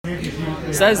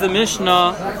Says the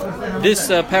Mishnah, this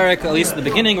parak, at least at the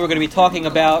beginning, we're going to be talking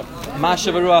about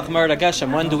Mashav Ruach Murda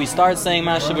Geshem. When do we start saying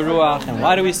Mashav Ruach, and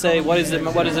why do we say? What is it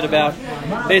about?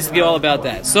 Basically, all about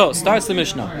that. So, starts the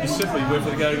Mishnah. You simply wait for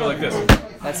the guy to go like this.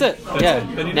 That's it.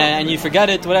 And you forget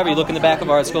it, whatever. You look in the back of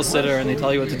our school sitter, and they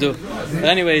tell you what to do. But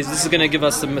anyways, this is going to give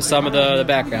us some of the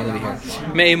background over here.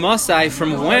 Me'ei Masai,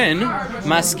 from when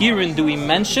Maskirin do we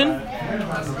mention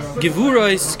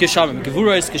Gevurois Geshamim?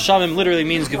 Gevurois Geshamim literally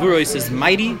means Gevurois is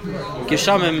mighty,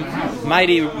 Geshamim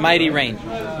mighty rain.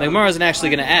 The Gemara isn't actually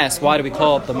going to ask why do we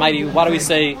call it the mighty. Why do we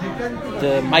say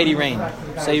the mighty rain?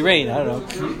 Say rain. I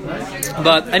don't know.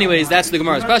 But anyways, that's the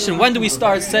Gemara's question. When do we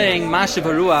start saying Mashav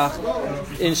Haruach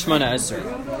in Shemona Esrei?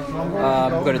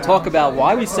 We're going to talk about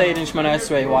why we say it in Shemona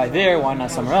Esrei, why there, why not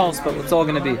somewhere else, but it's all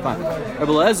going to be fine.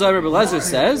 Rabbi Eliezer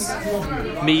says,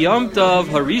 Mi Yom Tov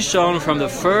Harishon, from the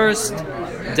first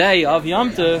day of Yom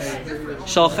Tov,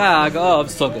 Shal Chag of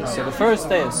Sukkot. So the first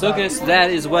day of Sukkot, that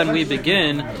is when we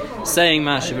begin saying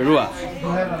Mashav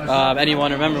Ruach.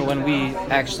 Anyone remember when we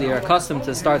actually are accustomed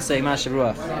to start saying Mashav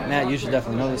Ruach? Matt, you should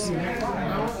definitely know this.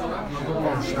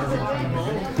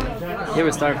 Here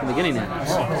we're starting from the beginning now.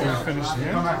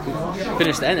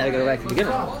 Finish the end, I gotta go back to the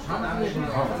beginning.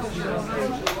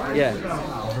 Yeah.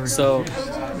 So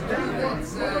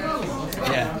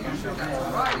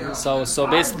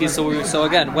basically, so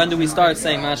again, when do we start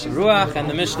saying Mashav Ruach? And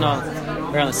the Mishnah,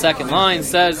 around the second line,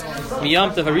 says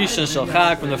Miyam Tov Harishon Shel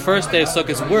Chag, from the first day of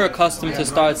Sukkot. We're accustomed to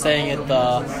start saying it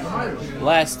the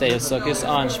last day of Sukkot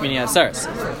on Shmini Atzeres,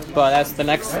 but that's the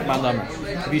next number.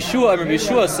 Rabbi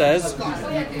Yeshua says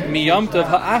Miyam Tov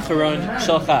Ha'acharon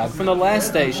Shel Chag, from the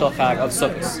last day Shel Chag of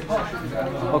Sukkot.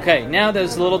 Okay, now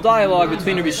there's a little dialogue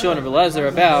between Rabbi Yeshua and Rabbi Eliezer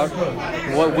about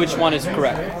which one is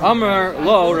correct. Amar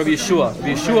lo Rabbi Yeshua.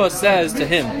 Rabbi Yeshua says to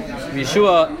him, Rabbi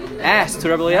Yeshua asked to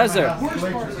Rabbi Eliezer,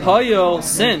 Hayo,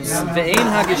 since the Ein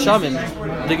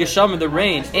HaGeshamim, the Geshamim, the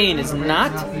rain, Ein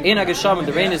HaGeshamim,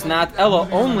 the rain is not, Ella,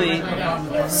 only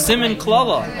Siman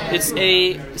Klala. It's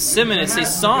a Siman, it's a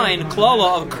sign,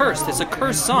 Klala, of cursed. It's a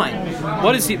cursed sign.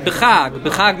 What is he? Bechag.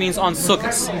 Bechag means on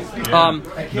Sukkot.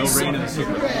 No rain in the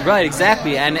Sukkah. Right,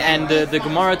 exactly. And the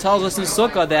Gemara tells us in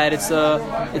Sukkah that it's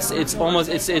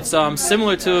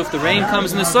similar to if the rain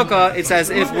comes in the Sukkah, it's as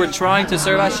if we're trying to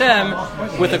serve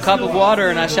Hashem with a cup of water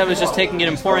and Hashem is just taking it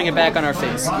and pouring it back on our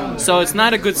face. So it's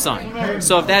not a good sign.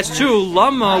 So if that's true,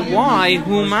 Lama, why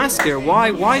hu masker?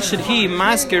 Why should he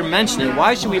masker mention it?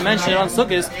 Why should we mention it on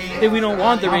Sukkot if we don't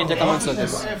want the rain to come on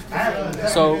Sukkot?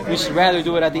 So we should rather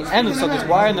do it at the end of Sukkot.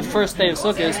 Why on the first day of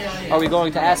Sukkot are we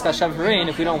going to ask Hashem for rain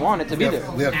if we don't want it to be there?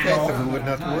 We have faith that we wouldn't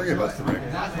have to worry about the rain.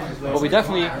 But we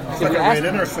definitely, if we ask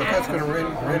rain in our Sukkah, it's going to rain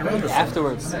around our Sukkah.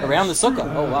 Afterwards, around the Sukkah.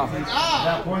 Oh wow,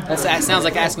 that sounds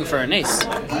like asking for a nace.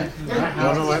 No,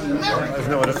 isn't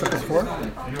that what a Sukkah is for?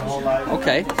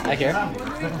 Okay, I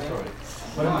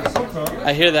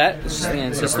hear that.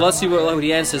 So let's see what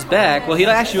he answers back. Well, he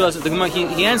actually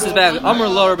he answers back. Amar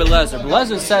lo Rabbi Eliezer. Rabbi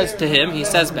Eliezer says to him, he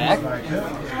says back,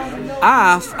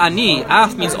 Af ani.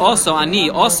 Af means also ani.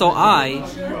 Also I.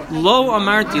 Lo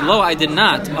amarti. Lo I did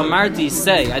not. Amarti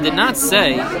say. I did not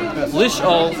say.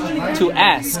 Lishol to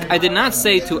ask. I did not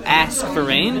say to ask for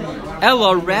rain.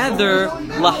 Ella rather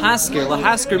lahasker.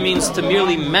 Lahasker means to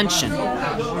merely mention.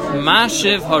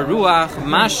 Mashiv haruach.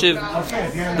 Mashiv,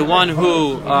 the one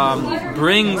who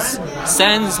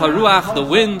sends haruach, the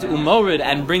wind, umorid,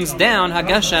 and brings down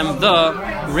hageshem, the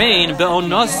rain,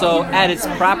 be'onoso, at its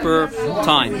proper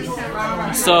time.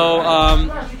 So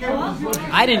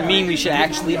I didn't mean we should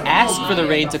actually ask for the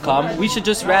rain to come. We should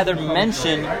just rather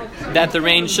mention that the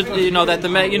rain should,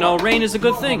 rain is a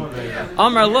good thing.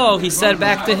 Amar lo, he said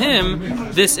back to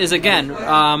him, this is again,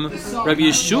 Rabbi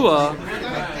Yeshua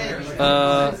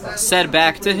said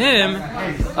back to him,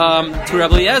 to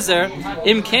Rabbi Eliezer,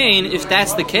 Im Kain, if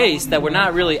that's the case, that we're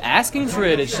not really asking for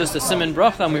it, it's just a siman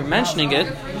bracha and we're mentioning it,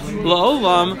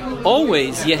 La'olam,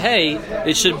 always, yehei,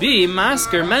 it should be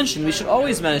masker, mentioned. We should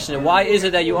always mention it. Why is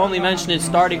it that you only mention it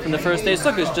starting from the first day of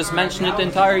Sukkot? Just mention it the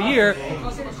entire year,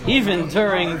 even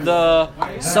during the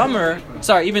summer.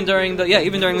 Even during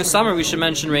the summer, we should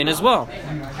mention rain as well.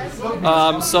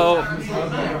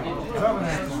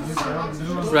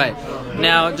 Right.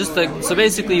 Now, so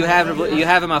basically, you have a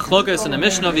machlokas and a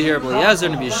Mishnah over here, Rabbi Eliezer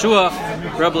and Rabbi Yeshua.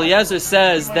 Rabbi Eliezer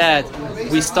says that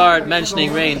we start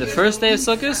mentioning rain the first day of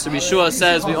Sukkot. Rabbi Yeshua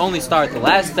says we only start the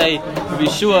last day. Rabbi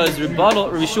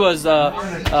Yeshua's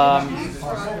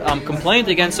complaint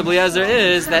against Rabbi Eliezer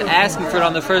is that asking for it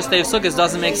on the first day of Sukkot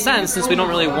doesn't make sense since we don't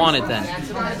really want it then.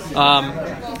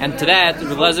 And to that,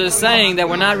 Rabbi Eliezer is saying that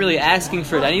we're not really asking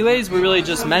for it anyways. We're really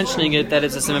just mentioning it that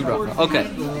it's a siman bracha. Okay.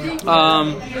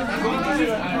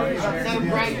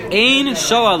 Ein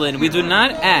shoalin, we do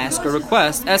not ask or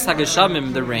request es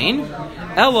hageshamim, the rain.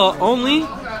 Ella, only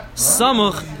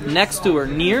samuch, next to or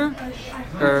near,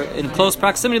 or in close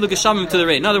proximity to geshamim, to the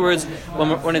rain. In other words,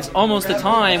 when it's almost the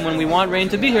time when we want rain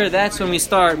to be here, that's when we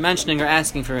start mentioning or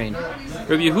asking for rain.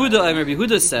 Rabbi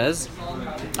Yehuda says,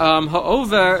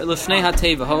 ha'over lifnei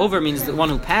hateva. Ha'over means the one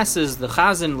who passes, the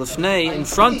chazan lifnei, in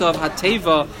front of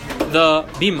hateva, the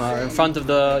bima, or in front of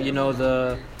the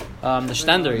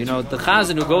stender, the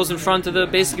chazan who goes in front of the,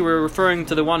 basically we're referring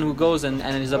to the one who goes and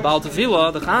is a Baal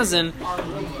Tefillah, the chazan,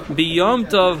 b'yom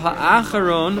tov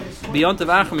ha'acharon, b'yom tov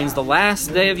ha'acharon means the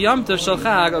last day of Yom Tov shel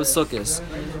Chag of Sukkot.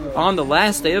 On the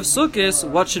last day of Sukkot,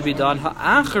 what should be done?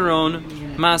 Ha'acharon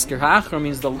masker. Ha'acharon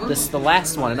means the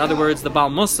last one. In other words, the Baal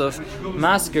Musaf,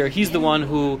 masker, he's the one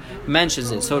who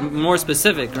mentions it. So more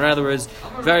specific, in other words,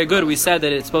 very good, we said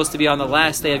that it's supposed to be on the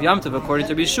last day of Yom Tov according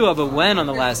to Bishua, but when on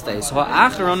the last day? So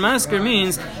ha'acharon masker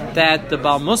means that the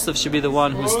Baal Musaf should be the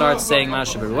one who starts saying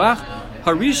Masha Beruach.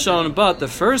 Harishon, but the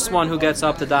first one who gets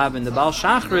up to daven, the Baal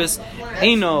Shachris,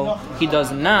 Eino, he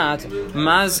does not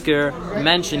masker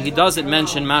mention, he doesn't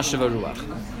mention Masha Beruach.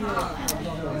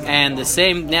 And the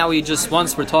same, now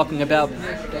once we're talking about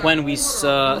when we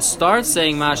start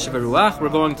saying Masha Beruach, we're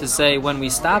going to say when we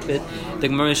stop it, the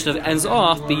Gemara Mishnah ends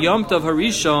off, B'Yom Tov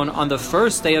Harishon, on the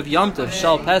first day of Yom Tov,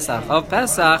 Shel Pesach, of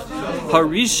Pesach,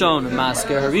 Harishon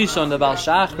Masker, Harishon, the Baal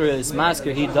Shachris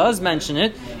Masker, he does mention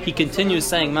it, he continues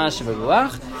saying Masha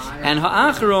Beruach, and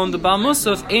Ha'acharon, the Baal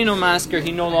Musaf, Eino Masker,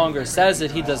 he no longer says it,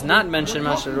 he does not mention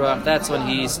Masha Beruach, that's when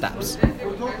he stops.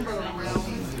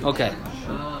 Okay.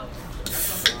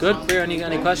 Good. Clear?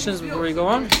 Any questions before we go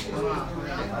on?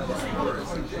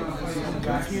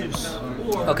 Confused.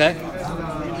 Okay.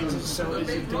 So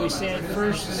do we say it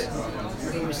first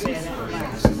or do we say it at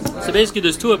last? So basically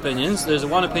there's two opinions. There's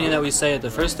one opinion that we say at the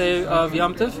first day of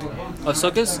Yom Tov, of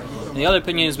Sukkot, and the other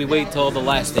opinion is we wait till the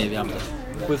last day of Yom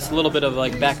Tov. With a little bit of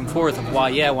like back and forth of why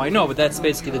yeah, why no, but that's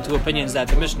basically the two opinions that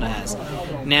the Mishnah has.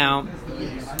 Now,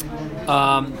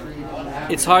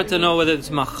 it's hard to know whether it's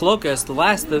machlokas. The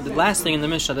last thing in the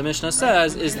Mishnah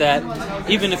says is that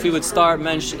even if we would start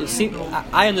mentioning,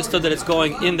 I understood that it's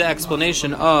going in the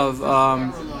explanation of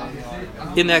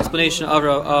Rabbi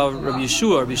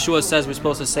Yeshua. Rabbi Yeshua says we're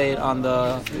supposed to say it on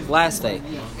the last day.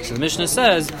 So the Mishnah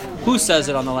says, who says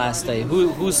it on the last day?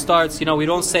 Who starts? We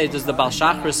don't say, does the Baal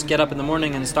Shachris get up in the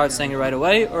morning and start saying it right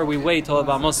away, or we wait till the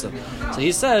Baal Musaf? So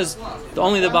he says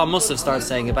only the Baal Musaf starts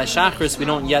saying it. By Shachris we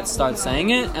don't yet start saying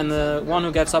it, and the one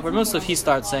who gets up at Musaf, he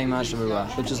starts saying Masha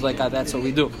Beruach, which is like that's what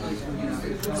we do.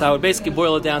 So I would basically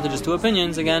boil it down to just two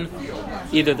opinions again.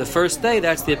 Either the first day,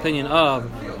 that's the opinion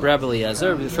of Rabbi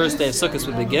Eliezer, the first day of Sukkot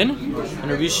would begin, and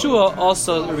Rabbi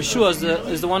Yeshua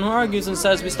is the one who argues and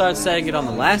says we start saying it on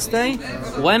the last day.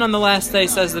 When on the last day,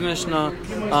 says the Mishnah,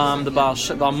 the Baal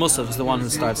Musaf is the one who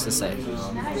starts to say it.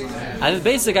 And the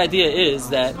basic idea is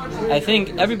that I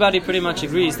think everybody pretty much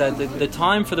agrees that the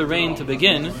time for the rain to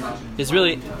begin is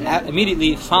really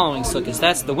immediately following Sukkot.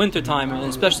 That's the winter time, and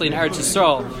especially in Eretz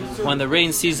Yisrael, when the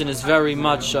rain season is very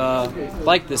much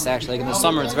like this. Actually, like in the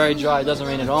summer it's very dry; it doesn't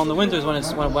rain at all. In the winter is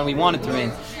when we want it to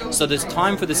rain. So this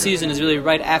time for the season is really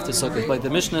right after Sukkot. Like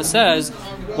the Mishnah says,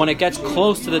 when it gets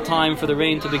close to the time for the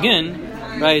rain to begin,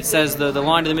 right? It says the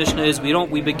line of the Mishnah is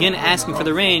we begin asking for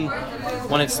the rain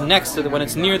when it's when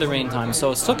it's near the rain time.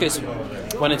 So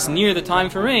Sukkot, when it's near the time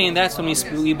for rain, that's when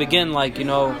we begin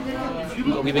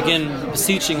we begin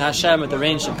beseeching Hashem that the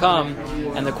rain should come.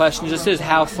 And the question just is,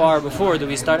 how far before do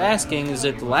we start asking? Is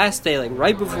it the last day, like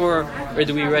right before, or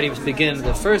do we already begin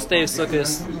the first day of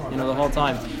Sukkot, the whole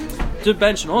time? To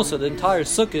mention also, the entire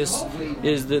Sukkot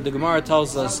is the Gemara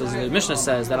tells us, as the Mishnah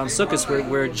says, that on Sukkot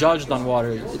we're judged on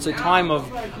water. It's a time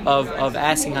of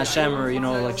asking Hashem, or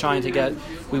like trying to get.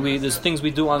 There's things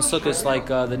we do on Sukkot, like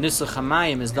the Nisach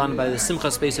Hamayim is done by the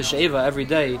Simchas Beis HaSheva every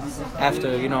day after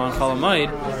on Chol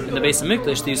Hamoed in the Beis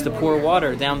HaMikdash. They used to pour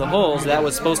water down the holes. That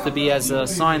was supposed to be as a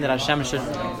sign that Hashem should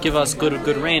give us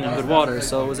good rain and good water.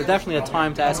 So it was definitely a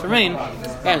time to ask for rain.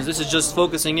 And this is just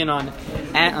focusing in on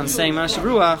saying Masha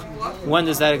Beruach. When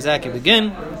does that exactly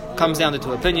begin? Comes down to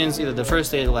two opinions, either the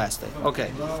first day or the last day.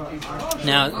 Okay.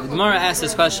 Now, the Gemara asks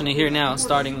this question here now,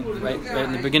 starting right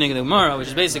in the beginning of the Gemara, which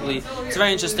is basically, it's a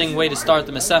very interesting way to start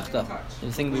the Masechta.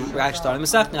 The thing we're actually starting the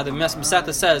Masechta. Now, the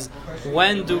Masechta says,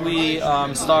 when do we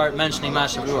start mentioning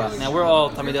Masha Beruach? Now, we're all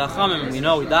Talmidei Chachamim, we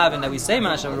daven that we say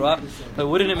Masha Beruach, but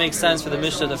wouldn't it make sense for the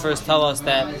Mishnah to first tell us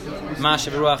that Masha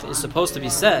Beruach is supposed to be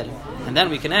said? And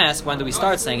then we can ask, when do we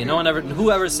start saying it?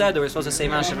 Whoever said that we're supposed to say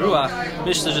Masha Beruach,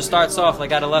 Mishnah just starts off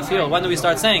like out of left field. When do we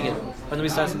start saying it? Who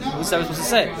said we're supposed to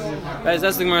say it? Right,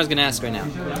 that's the Gemara is going to ask right now.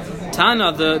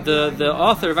 Tana, the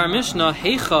author of our Mishnah,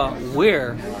 Heicha,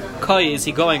 where? Kai is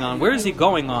he going on? Where is he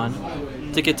going on?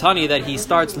 To Ketani that he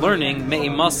starts learning Me'i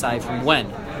Masai from when?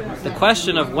 The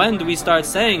question of when do we start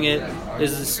saying it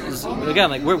is again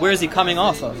like where is he coming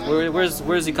off of?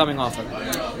 Where is he coming off of?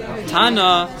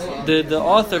 Tana, the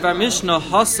author of our Mishnah,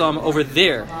 Hassam over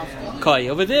there. Kai,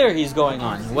 over there he's going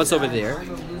on. What's over there?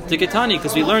 Tiketani,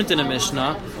 because we learned in a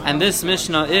Mishnah, and this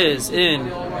Mishnah is in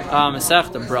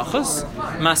Masechta Brachos.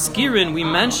 Maskirin, we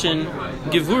mention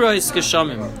Gevurais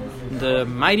Geshamim, the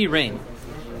mighty rain.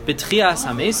 B'tchias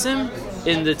Hamesim,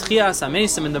 in the Tchias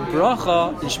Hamesim, in the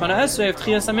Bracha, in Shemana Esrei of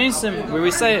Tchias Hamesim, where we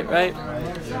say it, right?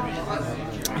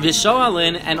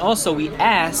 Vishoalin, and also we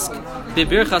ask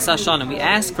B'birchas Hashanim. We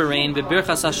ask for rain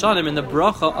B'birchas Hashanim in the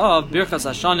bracha of Birchas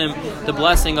Hashanim, the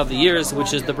blessing of the years,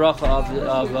 which is the bracha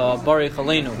of Baruch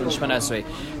Aleinu in Shemana Esrei.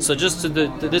 So just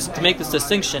to make this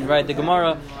distinction, right? The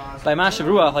Gemara by Mashav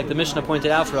Ruach, like the Mishnah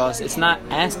pointed out for us, it's not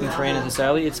asking for rain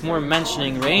necessarily. It's more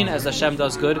mentioning rain as Hashem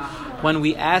does good. When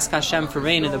we ask Hashem for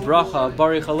rain in the bracha of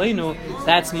Baruch Aleinu,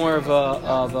 that's more of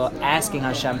a asking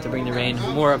Hashem to bring the rain,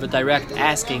 more of a direct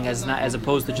asking as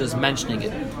opposed to just mentioning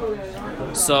it.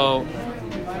 So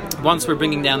once we're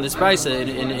bringing down this brisa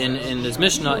in this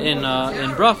Mishnah in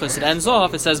Brachos, it ends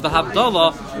off. It says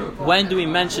v'havdalah. When do we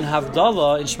mention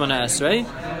havdalah in Shemana Esrei?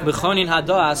 B'chonin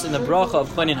hadas, in the bracha of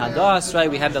chonin hadas. Right,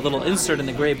 we have that little insert in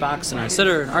the gray box in our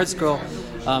siddur, in Art Scroll.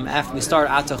 After we start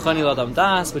Ata Chani Ladam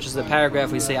Das, which is the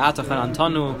paragraph we say Ata Chan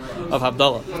Antanu of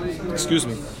Havdalah. Excuse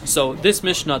me. So this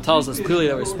Mishnah tells us clearly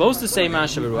that we're supposed to say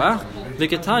Mashav Ruach,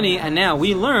 Vikatani, and now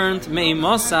we learned Me'i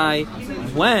Masai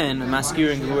when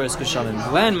Maskirin Gevurais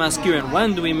Geshamim.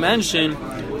 When do we mention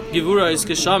Gevurais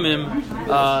Geshamim,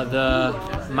 the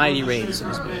mighty rain, so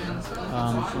to speak?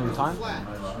 Time?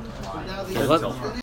 Okay,